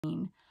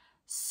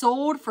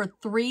Sold for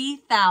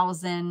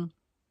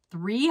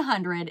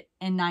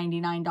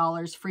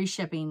 $3,399, free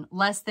shipping,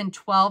 less than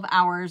 12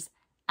 hours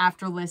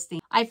after listing.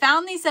 I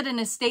found these at an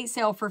estate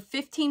sale for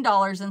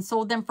 $15 and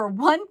sold them for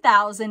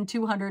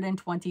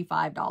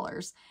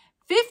 $1,225.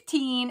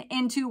 15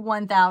 into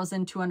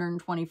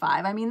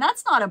 1,225. I mean,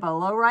 that's not a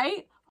bolo,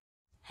 right?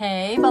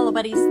 Hey, Bolo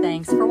buddies,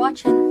 thanks for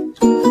watching.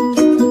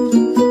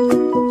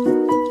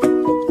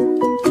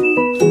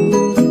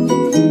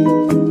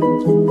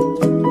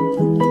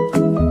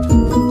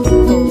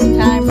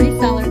 Full-time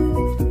reseller.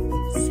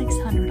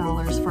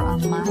 $600 for a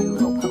My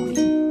Little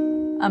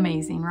Pony.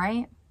 Amazing,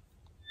 right?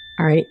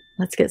 All right,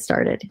 let's get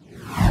started.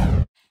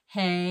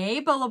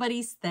 Hey, Bolo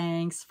buddies,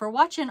 thanks for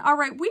watching. All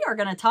right, we are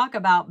going to talk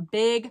about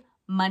big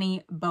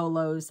money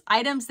bolos,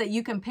 items that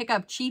you can pick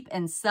up cheap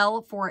and sell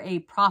for a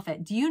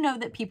profit. Do you know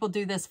that people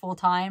do this full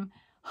time?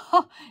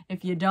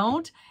 If you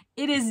don't,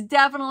 it is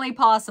definitely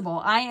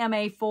possible. I am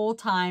a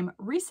full-time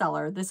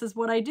reseller. This is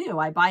what I do.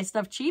 I buy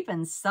stuff cheap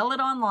and sell it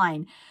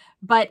online.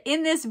 But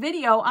in this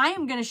video, I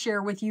am going to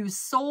share with you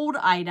sold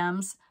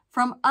items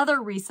from other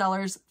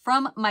resellers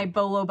from my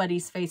Bolo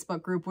Buddies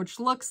Facebook group, which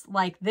looks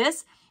like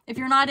this. If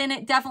you're not in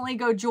it, definitely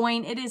go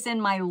join. It is in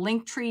my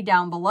link tree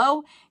down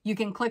below. You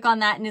can click on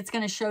that and it's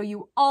going to show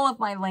you all of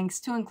my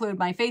links to include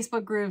my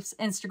Facebook groups,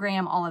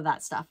 Instagram, all of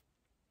that stuff.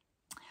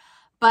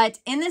 But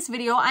in this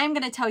video, I'm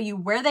going to tell you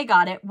where they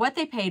got it, what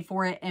they paid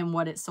for it, and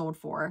what it sold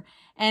for.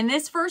 And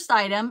this first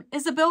item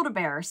is a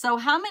Build-A-Bear. So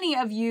how many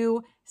of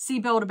you see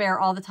Build-A-Bear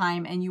all the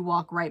time and you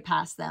walk right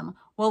past them?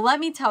 Well, let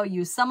me tell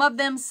you, some of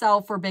them sell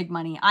for big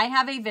money. I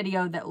have a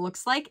video that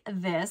looks like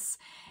this,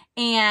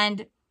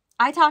 and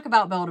I talk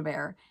about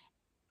Build-A-Bear.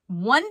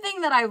 One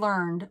thing that I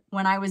learned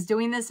when I was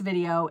doing this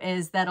video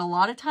is that a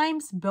lot of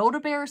times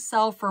Build-A-Bears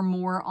sell for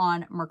more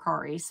on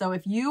Mercari. So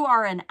if you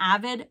are an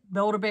avid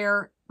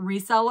Build-A-Bear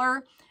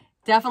reseller,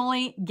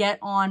 definitely get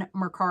on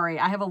Mercari.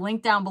 I have a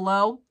link down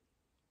below.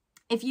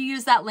 If you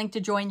use that link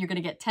to join, you're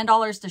going to get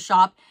 $10 to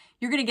shop.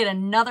 You're going to get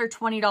another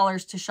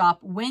 $20 to shop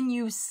when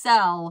you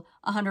sell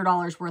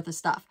 $100 worth of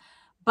stuff.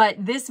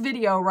 But this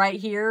video right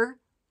here,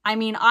 I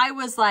mean, I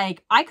was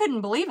like, I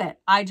couldn't believe it.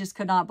 I just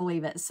could not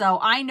believe it. So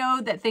I know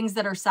that things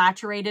that are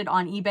saturated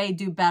on eBay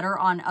do better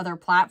on other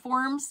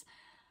platforms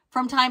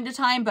from time to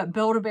time, but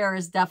Build-A-Bear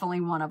is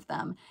definitely one of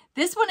them.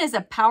 This one is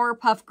a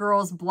Powerpuff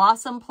Girls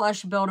Blossom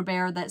Plush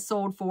Build-A-Bear that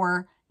sold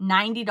for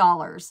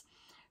 $90.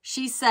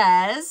 She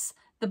says,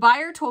 the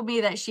buyer told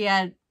me that she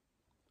had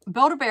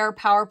Build-A-Bear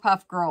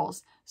Powerpuff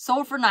Girls,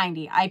 sold for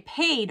 $90. I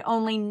paid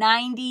only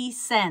 90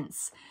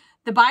 cents.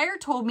 The buyer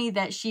told me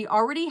that she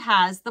already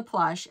has the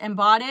plush and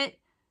bought it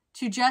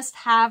to just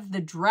have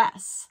the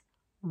dress.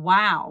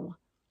 Wow.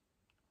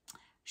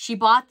 She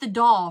bought the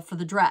doll for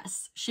the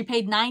dress. She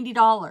paid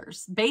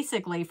 $90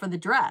 basically for the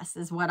dress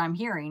is what I'm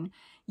hearing.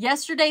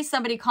 Yesterday,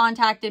 somebody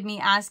contacted me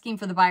asking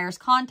for the buyer's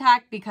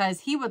contact because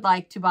he would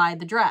like to buy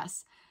the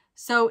dress.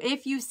 So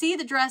if you see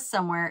the dress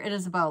somewhere, it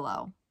is a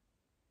bolo.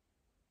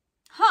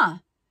 Huh.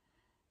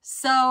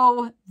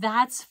 So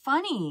that's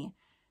funny.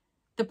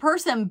 The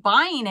person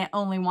buying it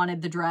only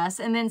wanted the dress,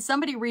 and then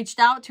somebody reached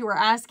out to her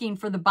asking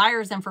for the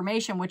buyer's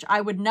information, which I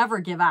would never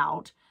give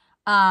out.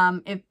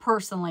 If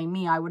personally,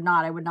 me, I would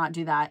not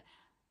do that.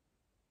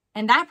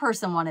 And that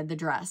person wanted the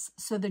dress.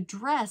 So the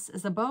dress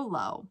is a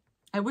bolo.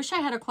 I wish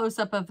I had a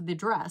close-up of the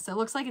dress. It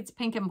looks like it's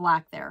pink and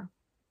black there.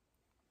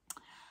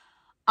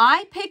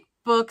 I pick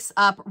books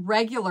up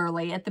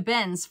regularly at the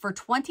bins for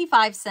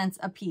 25 cents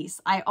a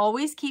piece. I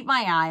always keep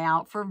my eye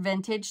out for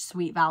vintage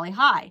Sweet Valley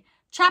High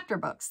chapter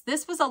books.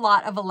 This was a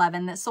lot of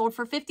 11 that sold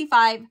for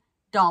 $55,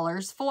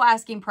 full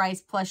asking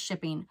price plus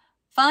shipping.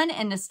 Fun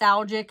and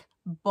nostalgic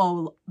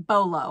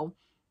bolo.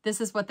 This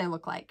is what they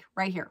look like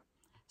right here.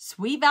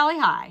 Sweet Valley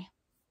High.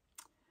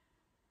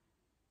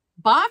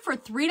 Bought for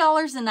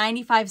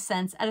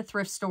 $3.95 at a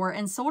thrift store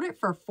and sold it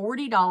for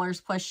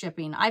 $40 plus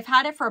shipping. I've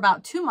had it for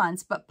about 2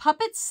 months, but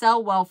puppets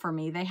sell well for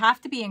me. They have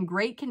to be in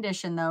great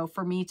condition, though,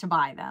 for me to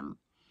buy them.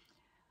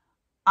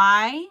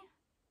 I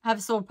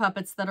have sold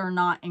puppets that are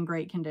not in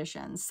great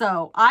condition.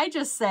 So I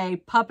just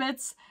say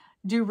puppets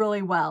do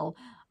really well.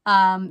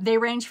 They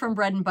range from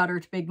bread and butter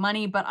to big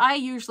money, but I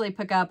usually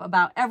pick up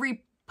about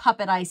every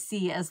puppet I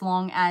see as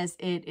long as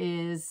it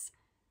is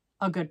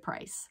a good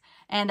price.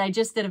 And I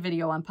just did a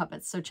video on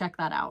puppets, so check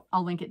that out.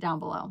 I'll link it down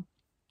below.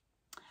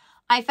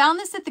 I found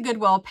this at the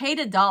Goodwill, paid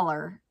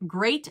 $1.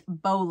 Great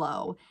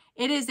bolo.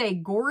 It is a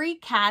Gory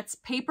Cats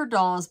Paper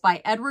Dolls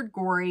by Edward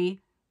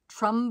Gorey,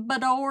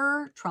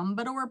 Troubadour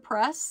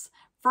Press.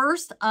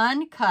 First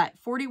uncut,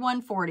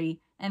 $41.40,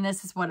 and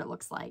this is what it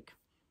looks like.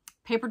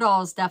 Paper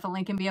dolls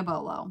definitely can be a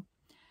bolo.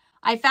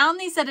 I found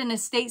these at an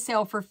estate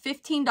sale for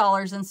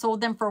 $15 and sold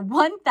them for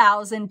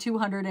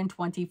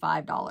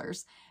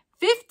 $1,225.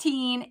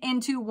 15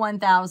 into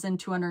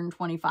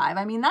 1,225.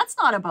 I mean, that's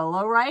not a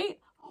bolo, right?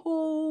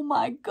 Oh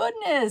my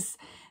goodness.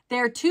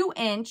 They're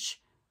 2-inch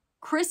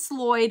Chris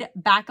Lloyd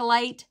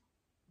Bakelite,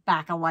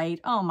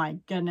 oh my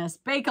goodness,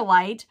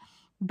 Bakelite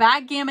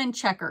Backgammon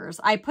checkers.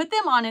 I put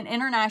them on an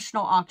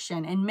international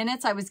auction. In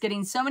minutes, I was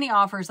getting so many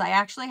offers, I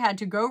actually had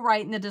to go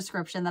write in the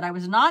description that I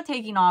was not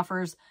taking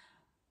offers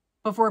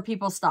before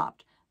people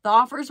stopped. The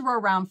offers were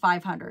around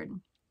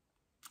 500.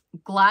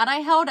 Glad I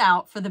held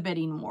out for the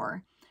bidding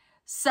war.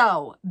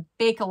 So,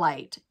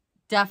 Bakelite.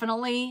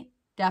 Definitely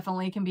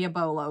can be a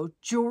bolo.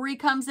 Jewelry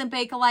comes in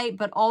Bakelite,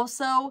 but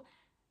also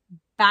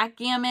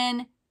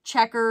backgammon,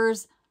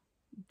 checkers,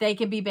 they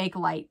can be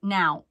Bakelite.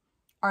 Now,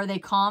 are they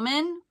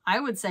common? I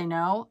would say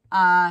no.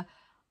 I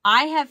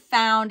have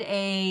found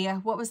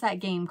what was that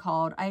game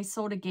called? I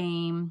sold a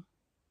game.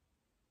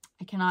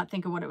 I cannot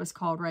think of what it was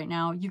called right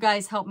now. You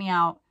guys help me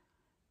out.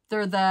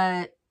 They're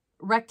the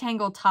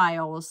rectangle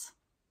tiles.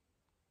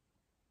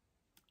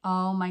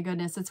 Oh my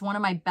goodness. It's one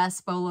of my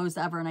best bolos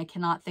ever, and I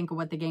cannot think of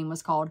what the game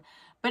was called.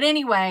 But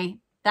anyway,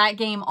 that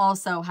game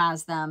also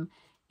has them,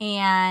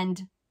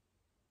 and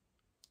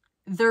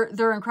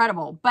they're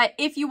incredible. But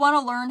if you want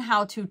to learn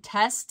how to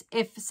test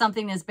if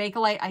something is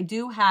Bakelite, I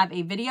do have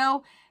a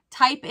video.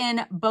 Type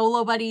in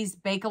BoloBuddies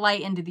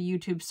Bakelite into the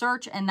YouTube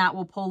search, and that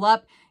will pull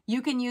up.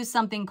 You can use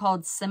something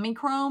called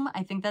semichrome.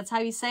 I think that's how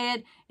you say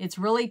it. It's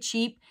really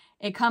cheap.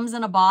 It comes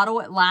in a bottle.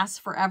 It lasts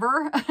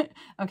forever.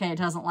 Okay, it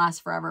doesn't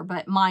last forever,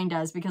 but mine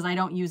does because I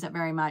don't use it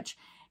very much.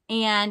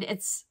 And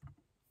it's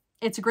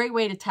a great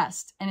way to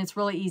test, and it's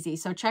really easy.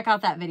 So check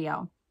out that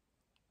video.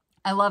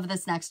 I love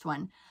this next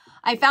one.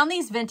 I found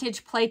these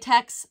vintage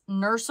Playtex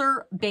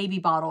Nurser baby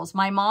bottles.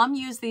 My mom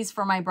used these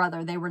for my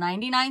brother. They were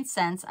 99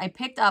 cents. I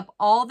picked up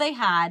all they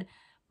had.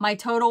 My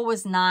total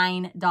was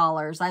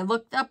 $9. I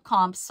looked up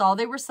comps, saw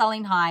they were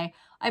selling high.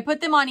 I put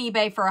them on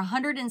eBay for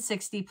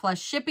 $160 plus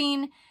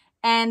shipping,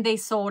 and they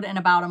sold in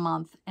about a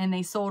month, and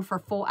they sold for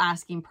full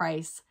asking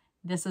price.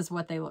 This is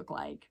what they look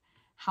like.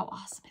 How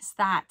awesome is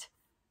that?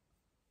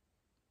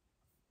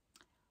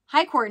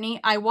 Hi, Courtney.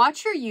 I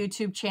watch your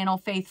YouTube channel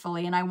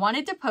faithfully, and I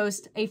wanted to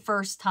post a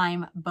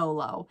first-time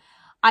bolo.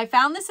 I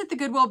found this at the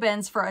Goodwill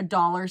bins for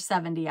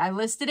 $1.70. I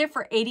listed it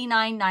for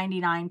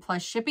 $89.99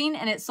 plus shipping,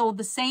 and it sold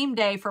the same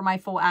day for my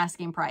full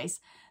asking price.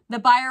 The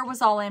buyer was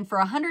all in for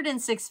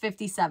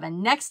 $106.57.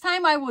 Next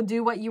time, I will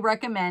do what you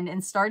recommend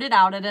and start it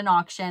out at an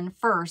auction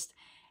first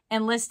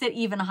and list it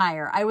even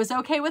higher. I was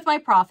okay with my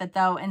profit,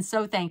 though, and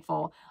so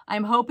thankful.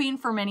 I'm hoping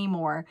for many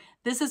more.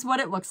 This is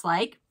what it looks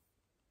like.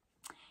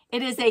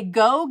 It is a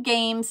Go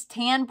Games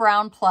tan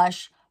brown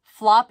plush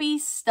floppy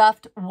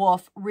stuffed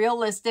wolf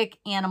realistic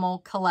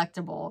animal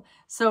collectible.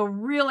 So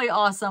really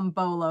awesome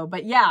bolo.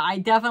 But yeah, I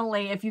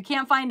definitely, if you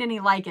can't find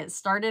any like it,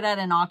 start it at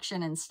an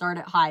auction and start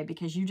it high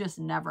because you just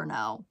never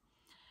know.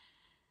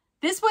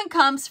 This one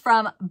comes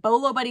from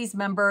Bolo Buddies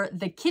member,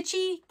 the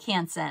Kitschy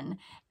Canson.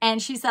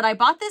 And she said, I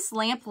bought this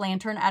lamp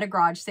lantern at a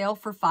garage sale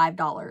for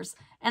 $5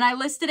 and I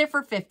listed it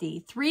for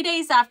 $50. 3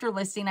 days after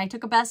listing, I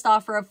took a best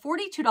offer of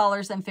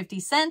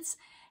 $42.50.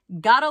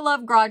 Gotta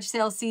love garage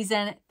sale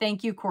season.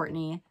 Thank you,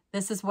 Courtney.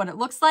 This is what it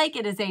looks like.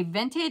 It is a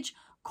vintage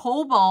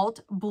cobalt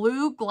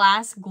blue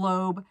glass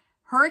globe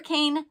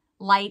hurricane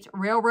light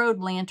railroad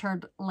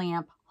lantern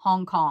lamp,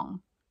 Hong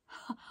Kong.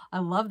 I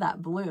love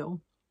that blue.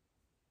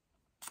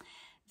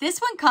 This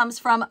one comes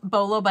from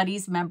Bolo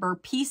Buddies member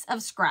Piece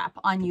of Scrap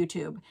on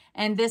YouTube.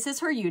 And this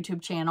is her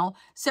YouTube channel.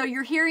 So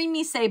you're hearing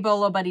me say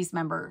Bolo Buddies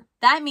member.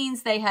 That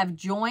means they have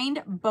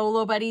joined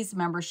Bolo Buddies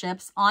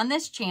memberships on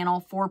this channel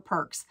for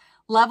perks.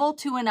 Level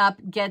 2 and up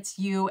gets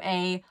you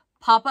a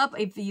pop-up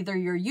of either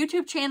your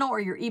YouTube channel or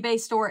your eBay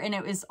store, and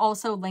it is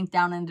also linked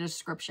down in the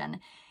description.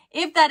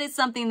 If that is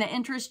something that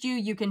interests you,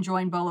 you can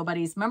join Bolo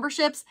Buddies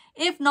memberships.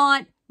 If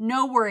not,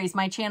 no worries.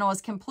 My channel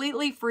is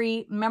completely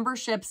free.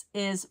 Memberships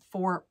is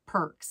for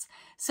perks.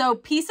 So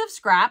Piece of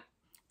Scrap,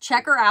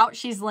 check her out.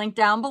 She's linked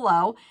down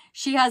below.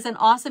 She has an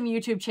awesome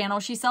YouTube channel.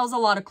 She sells a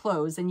lot of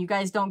clothes, and you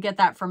guys don't get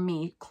that from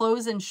me.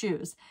 Clothes and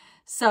shoes.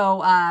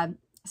 So,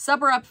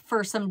 sub her up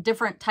for some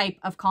different type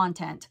of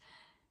content.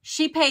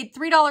 She paid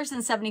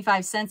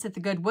 $3.75 at the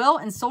Goodwill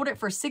and sold it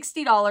for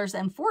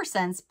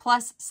 $60.04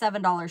 plus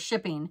 $7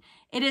 shipping.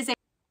 It is a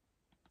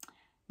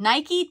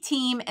Nike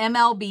Team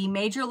MLB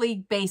Major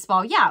League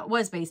Baseball. Yeah, it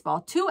was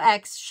baseball.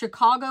 2X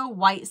Chicago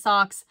White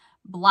Sox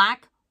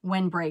black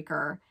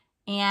windbreaker.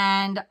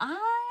 And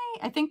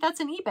I think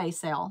that's an eBay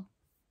sale.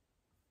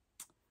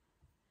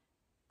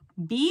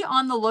 Be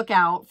on the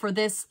lookout for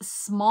this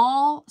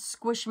small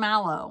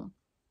squishmallow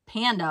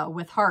panda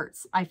with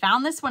hearts. I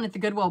found this one at the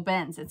Goodwill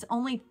bins. It's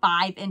only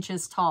 5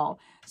 inches tall,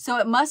 so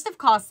it must have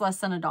cost less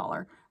than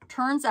 $1.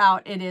 Turns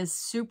out it is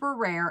super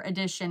rare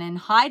edition in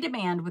high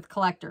demand with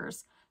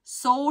collectors.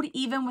 Sold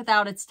even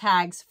without its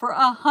tags for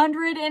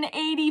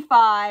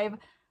 $185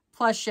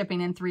 plus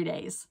shipping in 3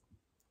 days.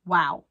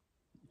 Wow.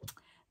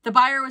 The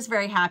buyer was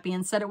very happy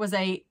and said it was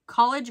a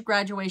college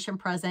graduation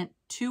present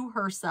to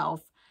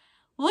herself.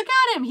 Look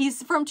at him.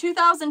 He's from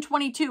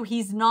 2022.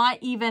 He's not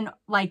even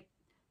like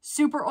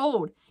super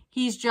old.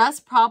 He's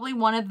just probably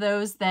one of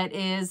those that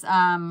is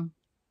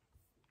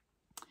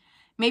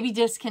maybe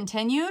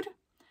discontinued.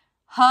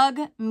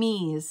 Hug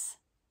Me's.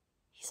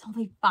 He's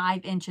only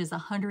 5 inches,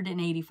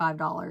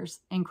 $185.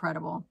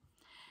 Incredible.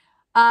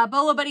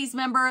 Bolo Buddies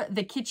member,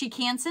 the Kitschy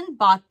Canson,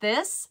 bought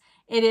this.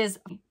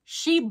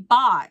 She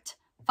bought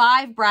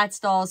 5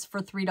 Bratz dolls for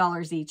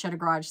 $3 each at a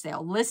garage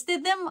sale.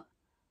 Listed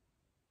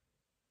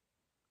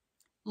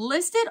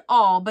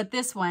all but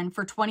this one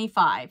for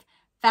 $25.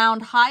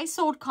 Found high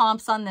sold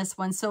comps on this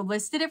one, so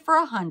listed it for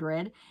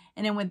 $100.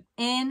 And then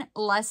within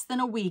less than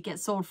a week, it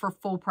sold for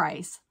full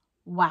price.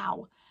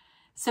 Wow.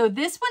 So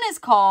this one is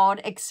called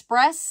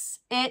Express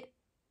It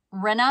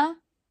Rena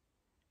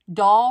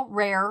Doll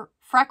Rare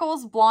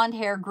Freckles, Blonde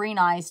Hair, Green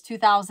Eyes,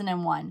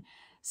 2001.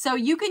 So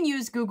you can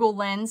use Google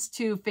Lens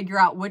to figure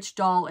out which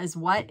doll is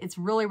what. It's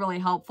really, really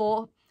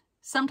helpful.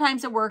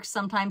 Sometimes it works,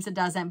 sometimes it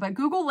doesn't. But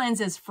Google Lens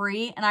is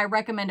free, and I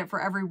recommend it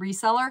for every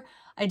reseller.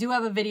 I do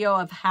have a video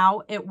of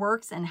how it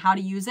works and how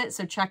to use it,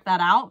 so check that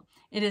out.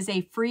 It is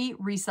a free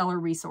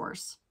reseller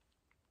resource.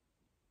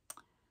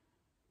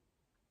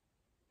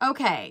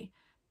 Okay,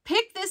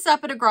 picked this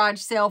up at a garage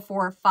sale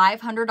for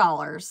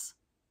 $500.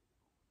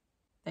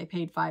 They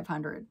paid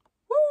 $500.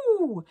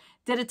 Woo!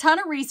 Did a ton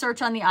of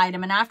research on the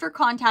item, and after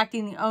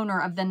contacting the owner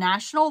of the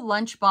National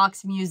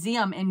Lunchbox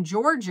Museum in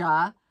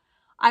Georgia,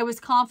 I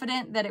was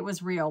confident that it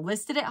was real.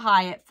 Listed it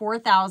high at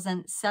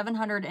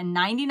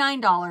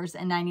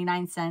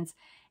 $4,799.99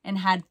 and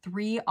had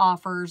 3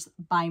 offers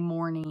by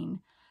morning.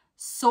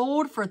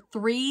 Sold for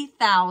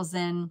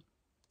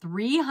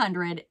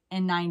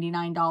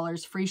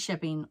 $3,399 free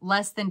shipping,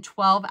 less than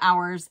 12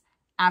 hours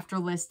after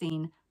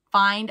listing.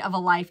 Find of a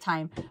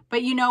lifetime.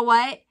 But you know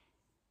what?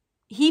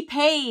 He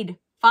paid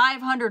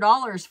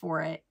 $500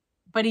 for it,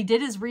 but he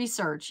did his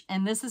research,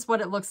 and this is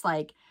what it looks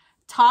like.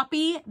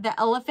 Toppy, the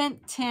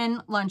Elephant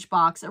Tin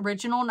Lunchbox,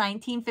 original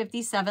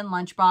 1957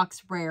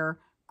 lunchbox, rare,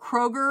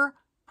 Kroger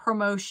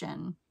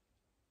promotion.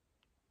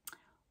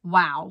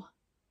 Wow.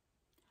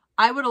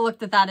 I would have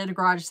looked at that at a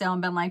garage sale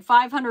and been like,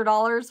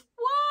 $500?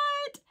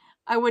 What?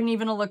 I wouldn't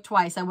even have looked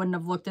twice. I wouldn't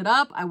have looked it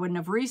up. I wouldn't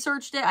have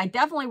researched it. I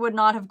definitely would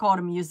not have called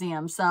a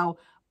museum. So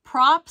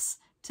props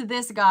to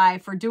this guy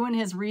for doing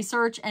his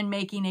research and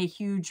making a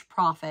huge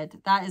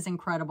profit. That is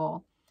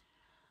incredible.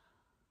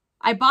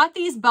 I bought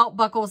these belt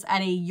buckles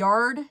at a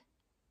yardage.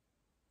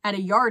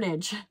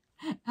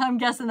 I'm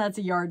guessing that's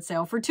a yard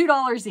sale for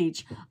 $2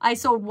 each. I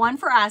sold one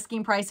for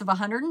asking price of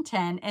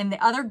 $110 and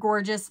the other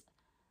gorgeous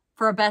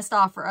for a best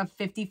offer of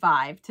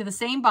 $55 to the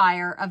same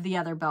buyer of the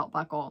other belt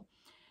buckle.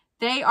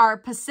 They are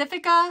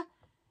Pacifica.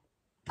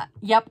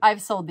 Yep,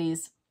 I've sold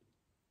these.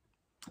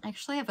 I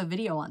actually have a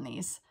video on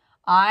these.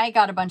 I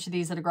got a bunch of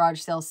these at a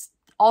garage sale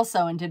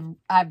also and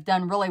I've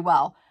done really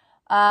well.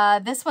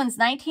 This one's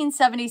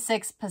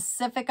 1976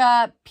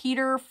 Pacifica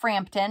Peter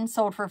Frampton,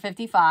 sold for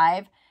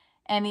 $55.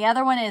 And the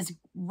other one is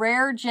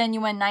Rare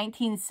Genuine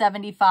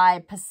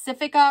 1975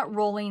 Pacifica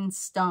Rolling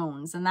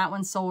Stones. And that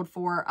one sold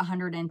for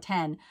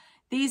 $110.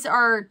 These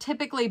are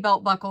typically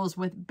belt buckles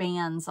with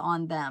bands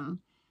on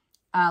them,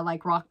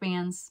 like rock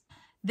bands.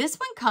 This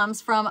one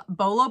comes from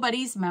Bolo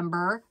Buddies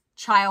member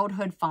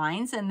Childhood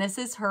Finds, and this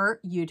is her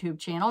YouTube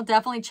channel.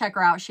 Definitely check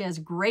her out. She has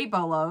great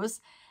bolos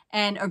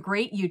and a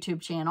great YouTube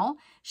channel.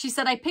 She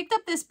said, I picked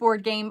up this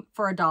board game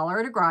for $1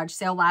 at a garage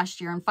sale last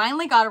year and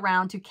finally got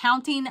around to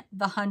counting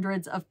the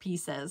hundreds of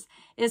pieces.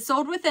 It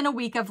sold within a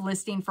week of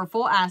listing for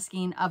full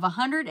asking of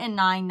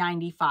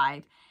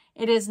 $109.95.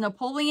 It is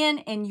Napoleon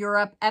in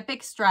Europe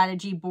Epic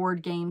Strategy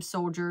Board Game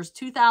Soldiers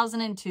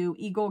 2002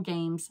 Eagle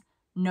Games,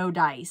 no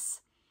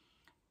dice.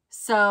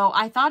 So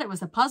I thought it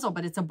was a puzzle,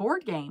 but it's a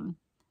board game.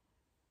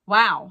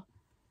 Wow.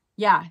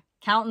 Yeah,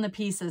 counting the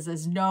pieces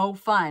is no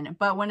fun,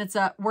 but when it's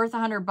worth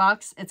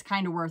 $100, it's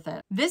kind of worth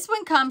it. This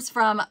one comes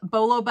from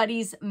Bolo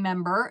Buddies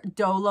member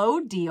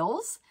Dolo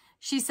Deals.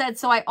 She said,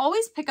 so I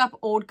always pick up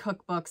old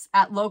cookbooks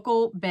at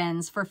local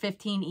bins for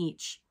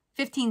 15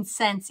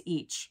 cents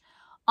each.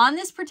 On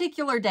this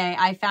particular day,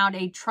 I found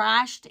a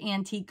trashed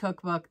antique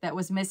cookbook that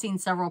was missing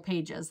several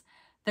pages.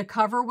 The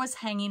cover was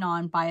hanging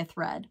on by a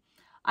thread.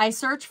 I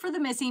searched for the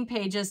missing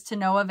pages to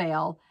no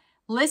avail,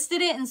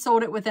 listed it and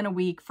sold it within a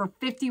week for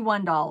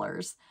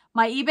 $51.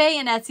 My eBay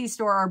and Etsy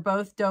store are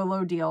both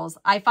Dolo Deals.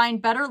 I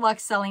find better luck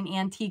selling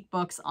antique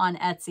books on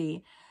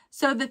Etsy.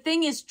 So the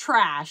thing is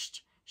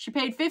trashed. She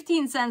paid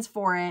 15 cents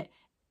for it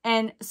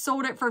and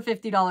sold it for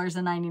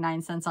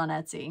 $50.99 on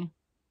Etsy.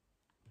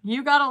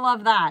 You gotta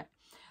love that.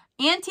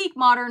 Antique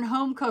Modern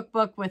Home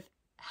Cookbook with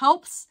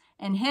helps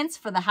and hints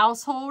for the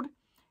household,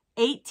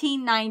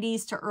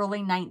 1890s to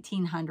early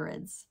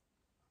 1900s.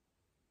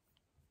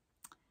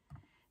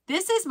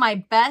 This is my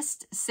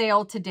best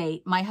sale to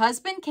date. My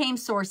husband came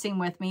sourcing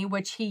with me,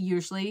 which he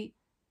usually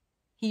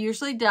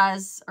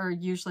does or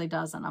usually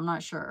doesn't. I'm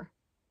not sure.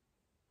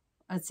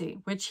 Let's see,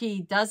 which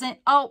he doesn't.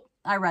 Oh,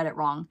 I read it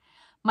wrong.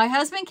 My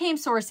husband came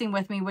sourcing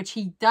with me, which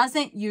he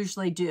doesn't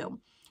usually do.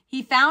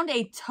 He found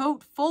a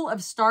tote full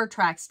of Star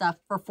Trek stuff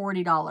for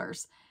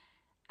 $40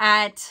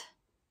 at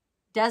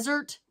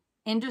Desert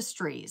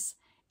Industries.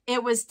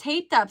 It was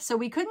taped up, so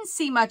we couldn't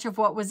see much of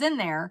what was in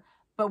there,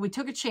 but we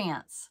took a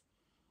chance.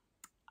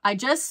 I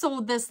just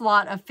sold this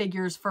lot of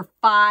figures for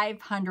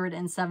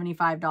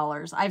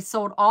 $575. I've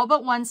sold all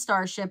but one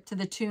Starship to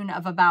the tune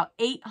of about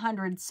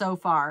 $800 so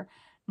far.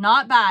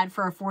 Not bad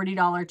for a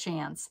 $40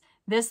 chance.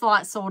 This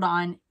lot sold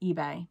on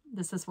eBay.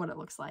 This is what it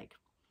looks like.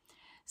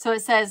 So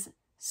it says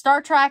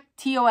Star Trek,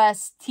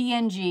 TOS,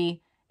 TNG,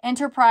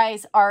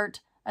 Enterprise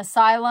Art,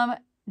 Asylum,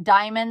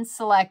 Diamond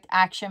Select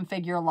action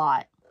figure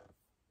lot.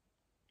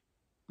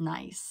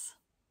 Nice.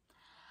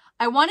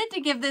 I wanted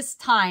to give this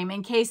time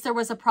in case there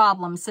was a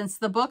problem since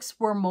the books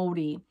were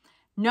moldy.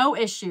 No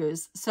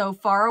issues so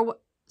far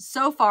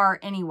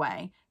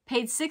anyway.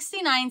 Paid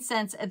 69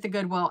 cents at the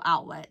Goodwill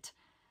outlet.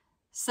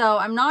 So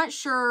I'm not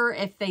sure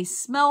if they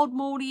smelled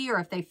moldy or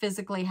if they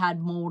physically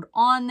had mold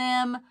on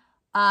them.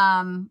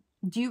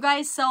 Do you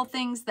guys sell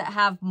things that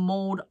have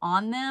mold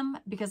on them?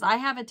 Because I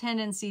have a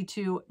tendency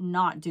to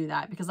not do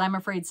that because I'm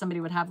afraid somebody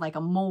would have like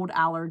a mold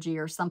allergy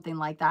or something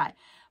like that.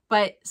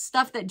 But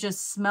stuff that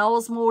just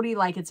smells moldy,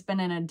 like it's been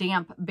in a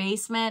damp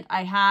basement,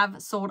 I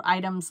have sold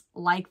items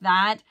like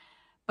that.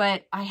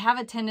 But I have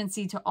a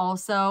tendency to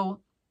also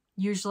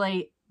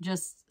usually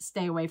just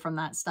stay away from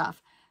that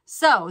stuff.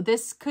 So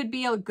this could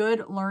be a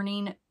good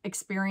learning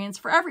experience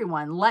for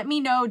everyone. Let me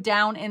know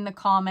down in the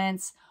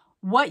comments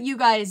what you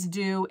guys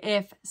do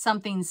if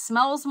something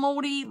smells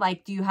moldy.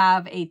 Like, do you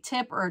have a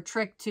tip or a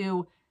trick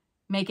to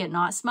make it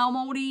not smell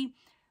moldy?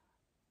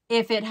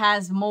 If it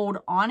has mold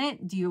on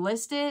it, do you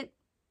list it?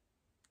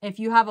 If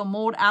you have a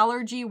mold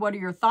allergy, what are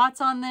your thoughts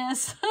on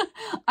this?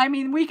 I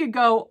mean, we could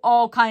go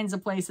all kinds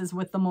of places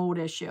with the mold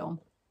issue.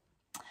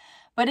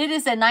 But it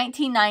is a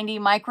 1990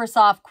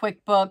 Microsoft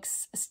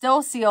QuickBooks,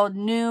 still sealed,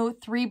 new,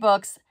 3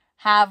 books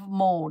have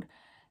mold.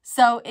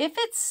 So if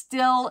it's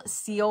still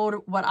sealed,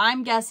 what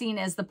I'm guessing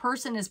is the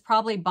person is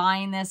probably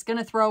buying this, going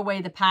to throw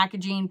away the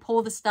packaging,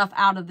 pull the stuff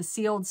out of the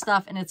sealed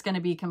stuff, and it's going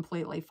to be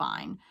completely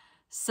fine.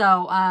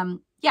 So,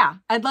 yeah,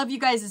 I'd love you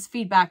guys'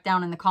 feedback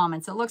down in the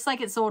comments. It looks like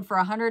it sold for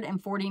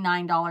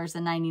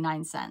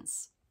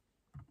 $149.99.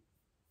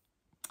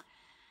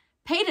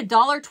 Paid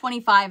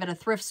 $1.25 at a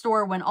thrift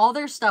store when all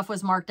their stuff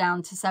was marked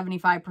down to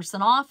 75%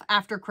 off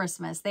after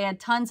Christmas. They had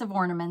tons of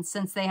ornaments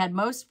since they had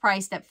most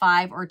priced at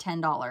 $5 or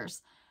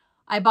 $10.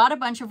 I bought a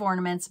bunch of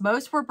ornaments.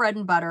 Most were bread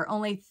and butter.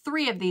 Only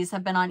 3 of these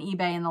have been on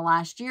eBay in the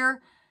last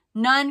year.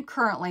 None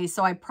currently,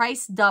 so I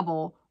priced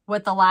double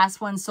what the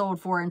last one sold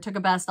for and took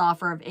a best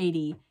offer of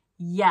 $80.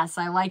 Yes,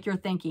 I like your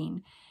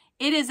thinking.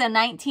 It is a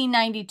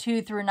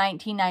 1992 through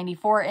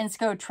 1994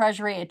 Insco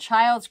Treasury A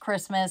Child's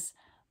Christmas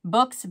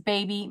Books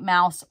Baby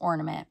Mouse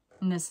ornament.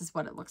 And this is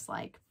what it looks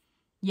like.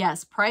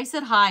 Yes, price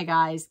it high,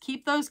 guys.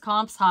 Keep those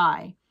comps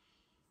high.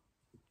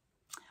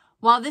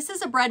 While this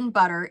is a bread and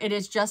butter, it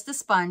is just a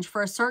sponge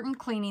for a certain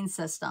cleaning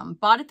system.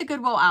 Bought at the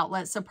Goodwill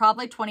outlet, so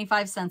probably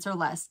 25 cents or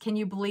less. Can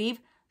you believe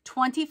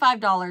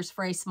 $25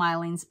 for a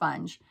smiling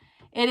sponge?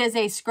 It is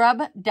a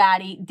Scrub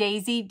Daddy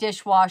Daisy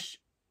dish wand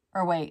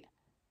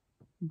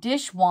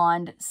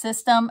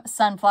system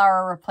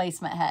sunflower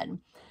replacement head.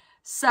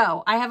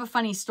 So I have a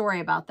funny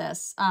story about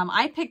this.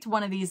 I picked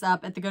one of these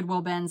up at the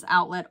Goodwill Bins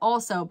outlet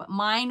also, but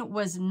mine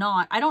was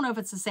not. I don't know if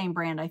it's the same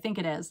brand. I think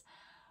it is.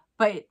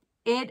 But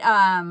it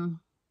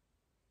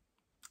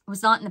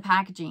was not in the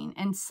packaging.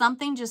 And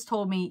something just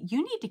told me,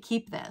 you need to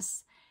keep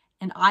this.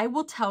 And I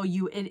will tell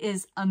you, it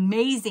is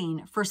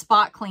amazing for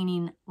spot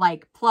cleaning,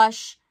 like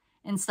plush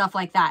and stuff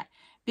like that.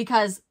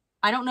 Because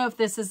I don't know if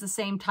this is the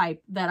same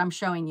type that I'm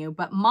showing you,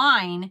 but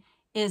mine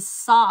is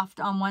soft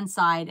on one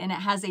side and it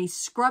has a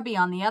scrubby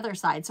on the other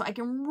side. So I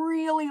can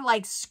really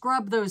like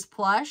scrub those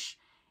plush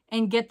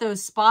and get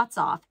those spots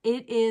off.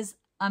 It is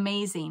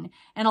amazing.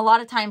 And a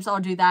lot of times I'll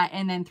do that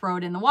and then throw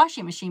it in the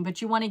washing machine,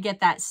 but you want to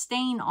get that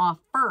stain off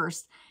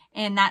first.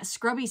 And that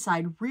scrubby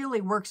side really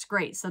works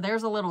great. So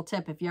there's a little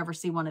tip if you ever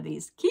see one of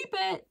these. Keep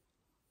it.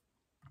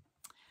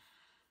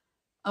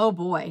 Oh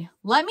boy.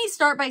 Let me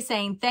start by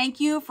saying thank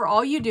you for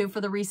all you do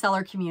for the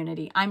reseller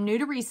community. I'm new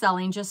to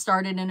reselling, just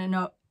started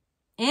in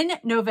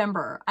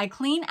November. I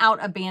clean out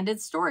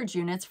abandoned storage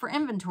units for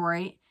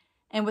inventory,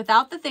 and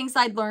without the things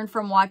I'd learned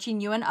from watching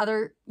you and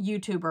other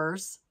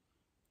YouTubers,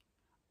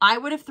 I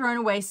would have thrown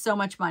away so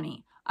much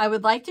money. I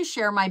would like to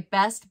share my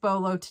best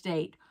Bolo to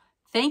date.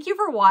 Thank you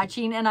for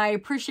watching, and I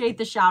appreciate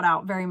the shout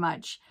out very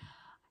much.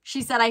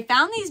 She said, I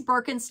found these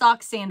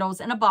Birkenstock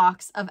sandals in a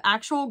box of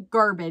actual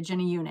garbage in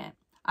a unit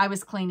I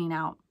was cleaning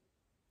out.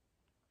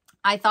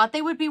 I thought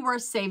they would be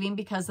worth saving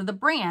because of the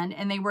brand,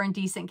 and they were in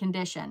decent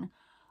condition.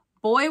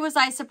 Boy, was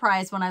I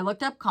surprised when I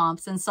looked up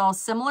comps and saw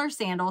similar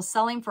sandals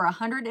selling for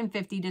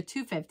 $150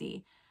 to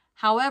 $250.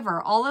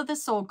 However, all of the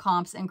sold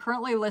comps and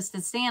currently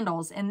listed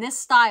sandals in this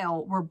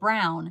style were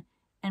brown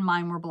and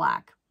mine were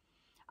black.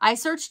 I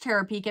searched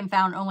JiaroPack and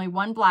found only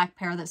one black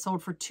pair that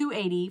sold for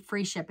 $280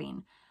 free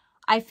shipping.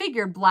 I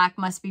figured black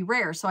must be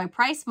rare, so I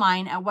priced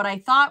mine at what I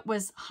thought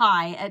was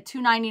high at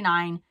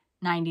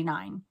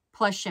 $299.99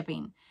 plus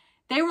shipping.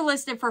 They were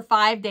listed for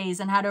 5 days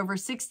and had over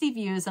 60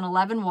 views and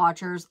 11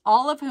 watchers,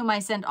 all of whom I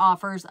sent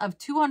offers of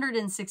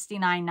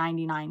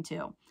 $269.99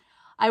 to.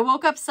 I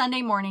woke up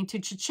Sunday morning to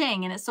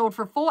cha-ching and it sold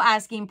for full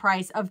asking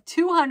price of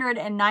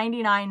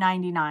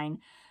 $299.99.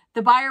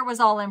 The buyer was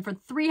all in for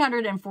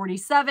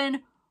 $347.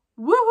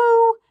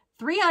 Woohoo!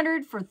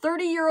 $300 for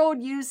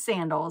 30-year-old used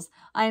sandals.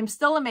 I am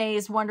still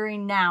amazed,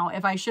 wondering now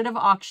if I should have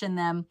auctioned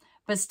them,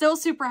 but still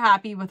super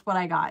happy with what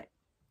I got,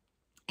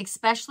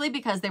 especially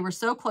because they were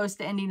so close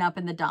to ending up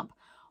in the dump.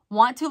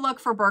 Want to look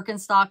for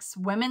Birkenstocks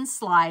women's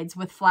slides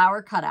with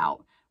flower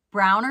cutout.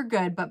 Brown are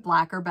good, but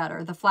black are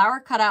better. The flower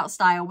cutout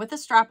style with a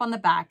strap on the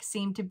back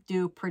seemed to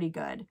do pretty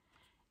good.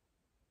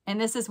 And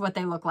this is what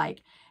they look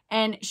like.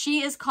 And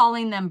she is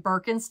calling them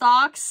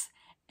Birkenstocks,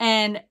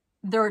 and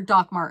they're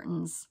Doc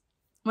Martens.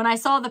 When I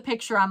saw the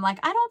picture, I'm like,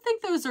 I don't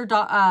think those are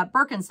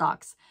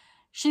Birkenstocks.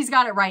 She's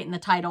got it right in the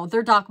title.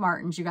 They're Doc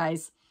Martens, you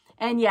guys.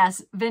 And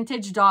yes,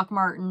 vintage Doc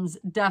Martens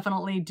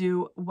definitely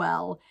do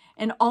well.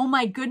 And oh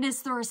my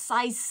goodness, they're a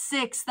size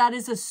 6. That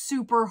is a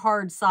super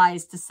hard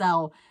size to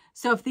sell.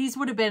 So if these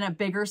would have been a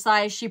bigger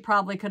size, she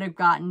probably could have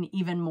gotten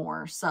even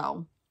more.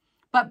 So,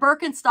 but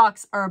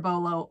Birkenstocks are a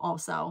bolo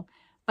also.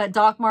 But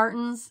Doc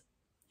Martens,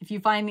 if you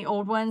find the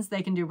old ones,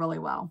 they can do really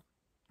well.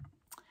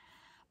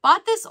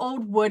 Bought this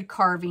old wood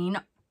carving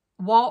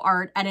wall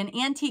art at an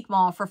antique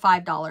mall for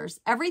 $5.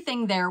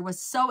 Everything there was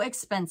so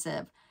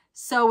expensive.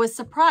 So was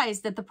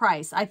surprised at the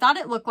price. I thought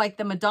it looked like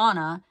the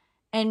Madonna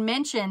and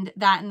mentioned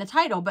that in the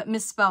title, but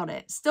misspelled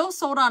it. Still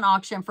sold on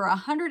auction for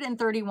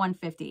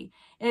 $131.50.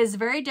 It is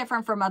very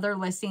different from other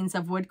listings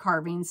of wood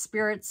carvings.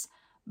 Spirits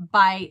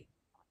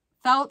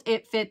felt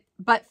it fit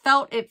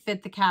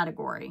the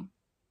category.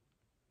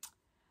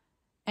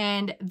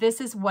 And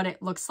this is what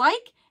it looks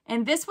like.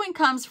 And this one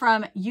comes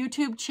from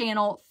YouTube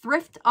channel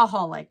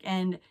Thriftaholic.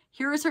 And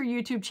here's her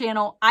YouTube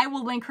channel. I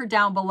will link her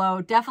down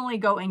below. Definitely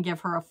go and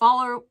give her a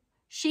follow.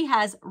 She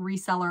has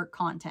reseller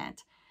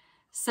content.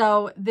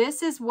 So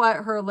this is what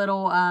her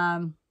little,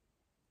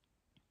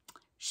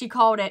 she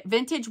called it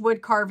Vintage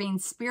Wood Carving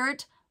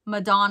Spirit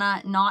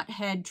Madonna Knot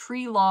Head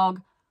Tree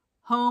Log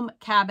Home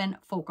Cabin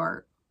Folk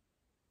Art.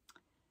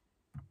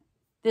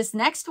 This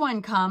next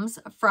one comes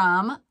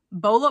from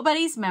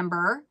BoloBuddies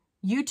member.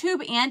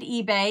 YouTube and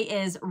eBay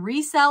is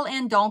Resell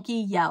and Donkey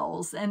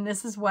Yells. And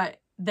this is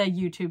what the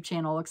YouTube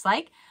channel looks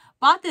like.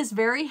 Bought this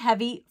very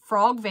heavy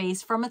frog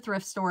vase from a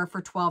thrift store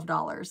for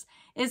 $12.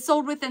 It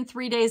sold within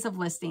 3 days of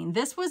listing.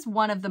 This was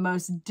one of the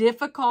most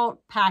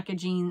difficult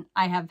packaging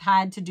I have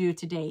had to do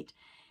to date.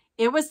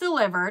 It was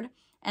delivered,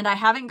 and I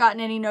haven't gotten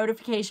any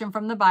notification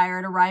from the buyer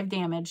it arrived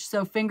damaged,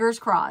 so fingers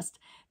crossed.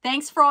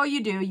 Thanks for all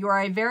you do. You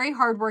are a very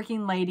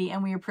hardworking lady,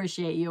 and we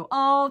appreciate you.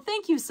 Oh,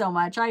 thank you so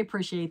much. I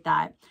appreciate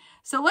that.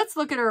 So let's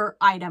look at her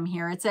item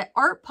here. It's an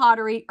art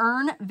pottery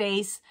urn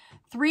vase,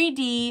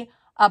 3D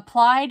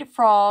applied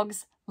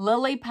frogs,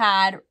 lily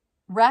pad,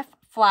 ref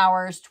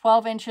flowers,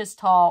 12 inches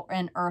tall,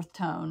 and earth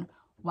tone.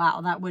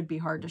 Wow, that would be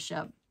hard to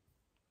ship.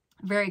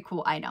 Very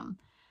cool item.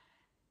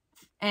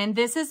 And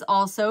this is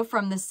also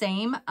from the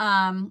same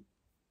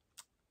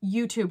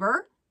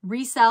YouTuber,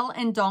 Resell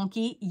and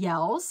Donkey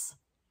Yells.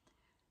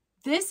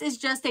 This is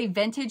just a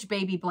vintage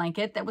baby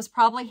blanket that was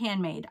probably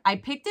handmade. I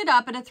picked it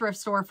up at a thrift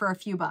store for a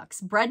few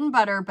bucks. Bread and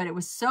butter, but it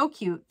was so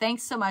cute.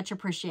 Thanks so much.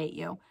 Appreciate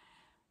you.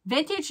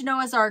 Vintage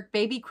Noah's Ark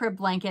baby crib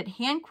blanket,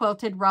 hand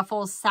quilted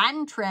ruffles,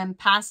 satin trim,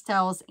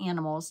 pastels,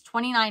 animals.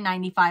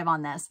 $29.95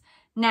 on this.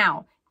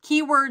 Now,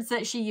 keywords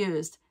that she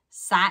used: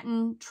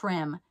 satin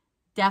trim.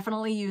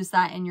 Definitely use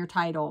that in your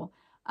title.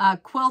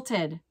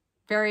 Quilted,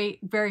 very,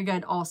 very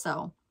good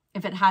also,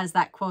 if it has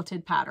that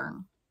quilted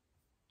pattern.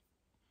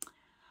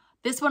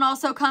 This one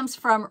also comes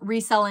from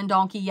Resell and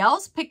Donkey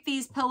Yells. Pick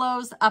these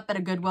pillows up at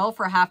a Goodwill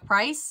for half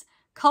price.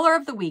 Color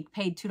of the week,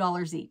 paid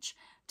 $2 each.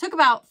 Took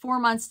about 4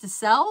 months to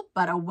sell,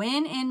 but a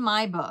win in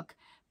my book.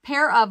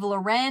 Pair of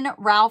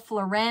Ralph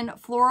Lauren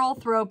floral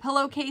throw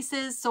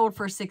pillowcases sold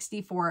for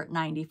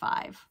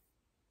 $64.95.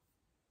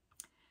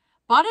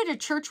 Bought at a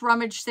church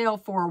rummage sale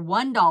for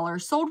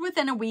 $1. Sold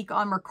within a week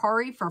on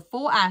Mercari for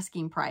full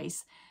asking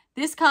price.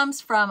 This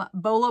comes from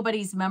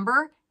BoloBuddies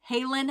member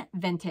Halen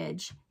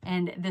Vintage.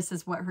 And this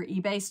is what her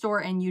eBay store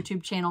and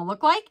YouTube channel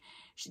look like.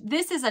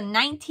 This is a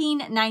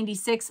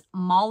 1996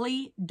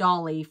 Molly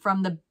Dolly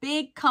from the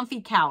Big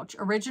Comfy Couch,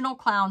 original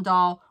clown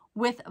doll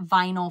with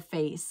vinyl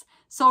face.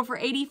 Sold for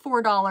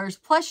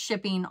 $84 plus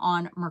shipping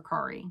on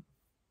Mercari.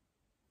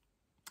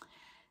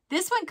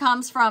 This one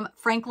comes from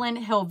Franklin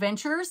Hill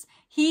Ventures.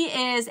 He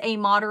is a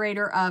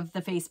moderator of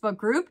the Facebook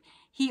group.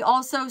 He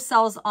also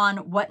sells on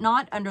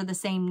Whatnot under the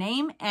same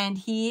name, and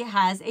he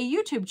has a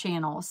YouTube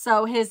channel.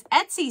 So his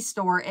Etsy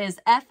store is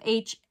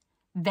FH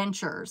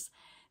Ventures.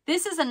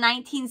 This is a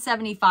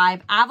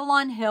 1975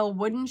 Avalon Hill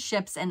wooden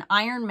ships and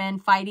Iron Men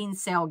fighting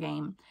sail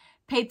game.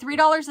 Paid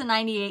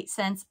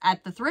 $3.98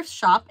 at the thrift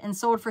shop and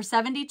sold for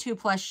 $72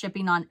 plus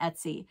shipping on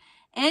Etsy.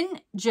 In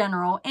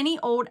general, any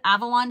old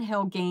Avalon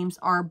Hill games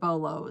are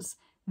bolos.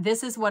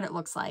 This is what it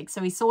looks like.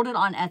 So he sold it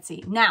on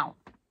Etsy. Now,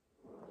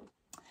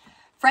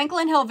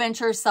 Franklin Hill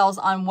Ventures sells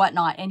on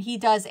Whatnot, and he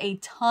does a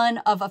ton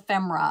of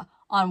ephemera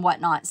on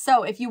Whatnot.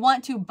 So if you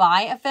want to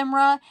buy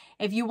ephemera,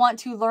 if you want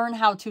to learn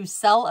how to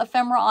sell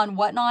ephemera on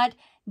Whatnot,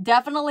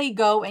 definitely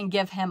go and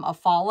give him a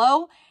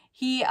follow.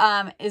 He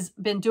has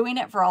been doing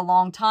it for a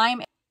long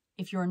time.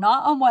 if you're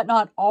not on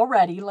Whatnot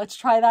already, let's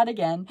try that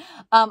again.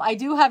 I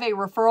do have a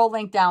referral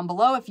link down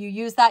below. If you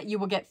use that, you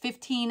will get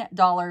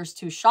 $15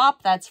 to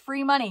shop. That's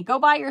free money. Go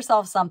buy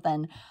yourself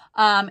something.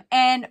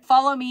 And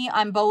follow me.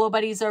 I'm Bolo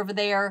Buddies over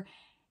there.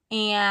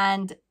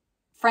 And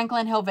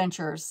Franklin Hill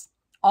Ventures.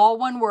 All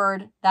one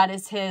word. That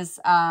is his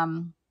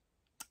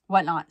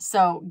Whatnot.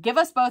 So give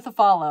us both a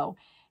follow.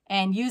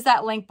 And use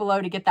that link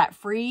below to get that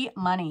free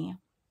money.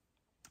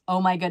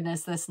 Oh my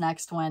goodness, this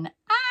next one.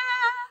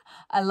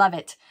 I love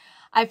it.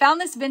 I found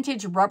this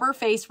vintage rubber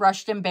face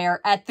Rushton Bear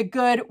at the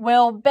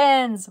Goodwill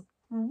bins.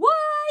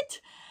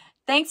 What?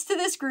 Thanks to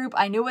this group,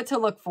 I knew what to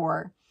look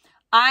for.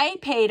 I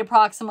paid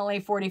approximately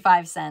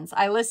 45 cents.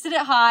 I listed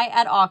it high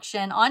at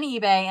auction on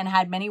eBay and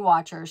had many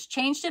watchers.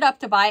 Changed it up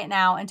to buy it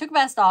now and took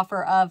best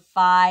offer of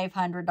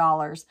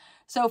 $500.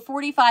 So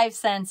 45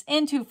 cents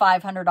into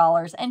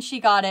 $500, and she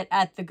got it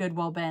at the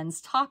Goodwill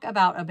bins. Talk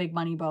about a big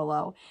money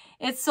bolo.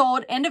 It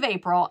sold end of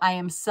April. I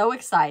am so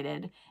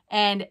excited.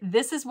 And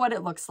this is what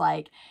it looks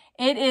like.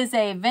 It is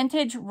a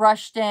vintage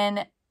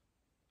Rushton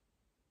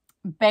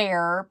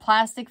Bear,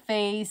 plastic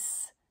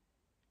face,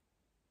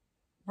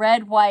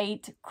 red,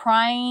 white,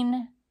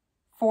 crying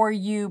for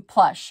you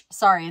plush.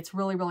 Sorry, it's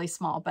really, really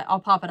small, but I'll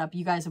pop it up.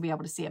 You guys will be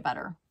able to see it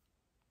better.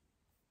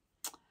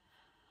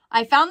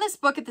 I found this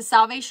book at the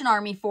Salvation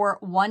Army for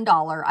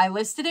 $1. I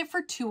listed it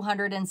for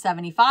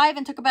 $275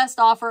 and took a best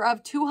offer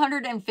of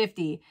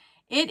 $250.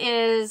 It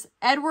is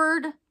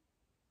Edward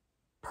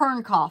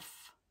Pernkopf.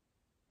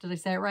 Did I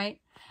say it right?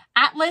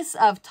 Atlas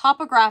of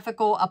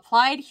Topographical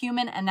Applied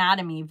Human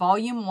Anatomy,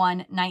 Volume 1,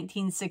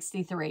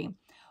 1963.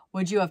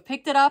 Would you have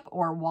picked it up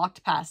or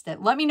walked past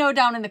it? Let me know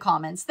down in the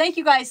comments. Thank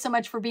you guys so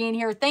much for being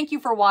here. Thank you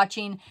for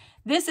watching.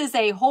 This is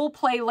a whole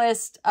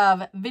playlist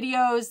of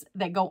videos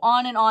that go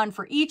on and on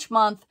for each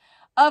month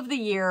of the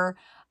year.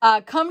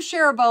 Come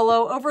share a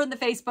bolo over in the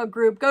Facebook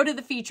group. Go to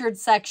the featured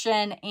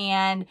section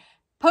and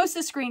post a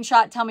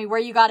screenshot. Tell me where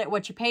you got it,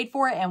 what you paid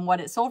for it, and what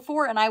it sold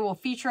for, and I will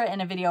feature it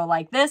in a video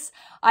like this.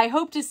 I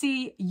hope to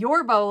see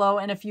your bolo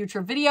in a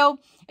future video.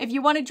 If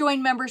you want to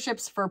join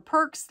memberships for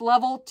perks,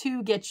 level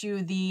 2 gets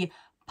you the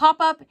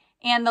pop-up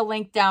and the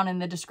link down in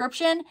the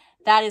description.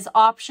 That is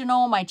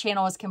optional. My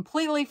channel is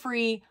completely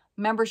free.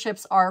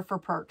 Memberships are for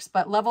perks,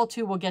 but level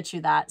 2 will get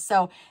you that.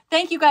 So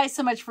thank you guys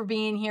so much for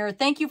being here.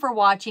 Thank you for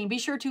watching. Be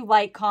sure to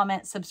like,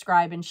 comment,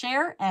 subscribe, and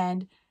share,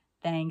 and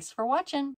thanks for watching.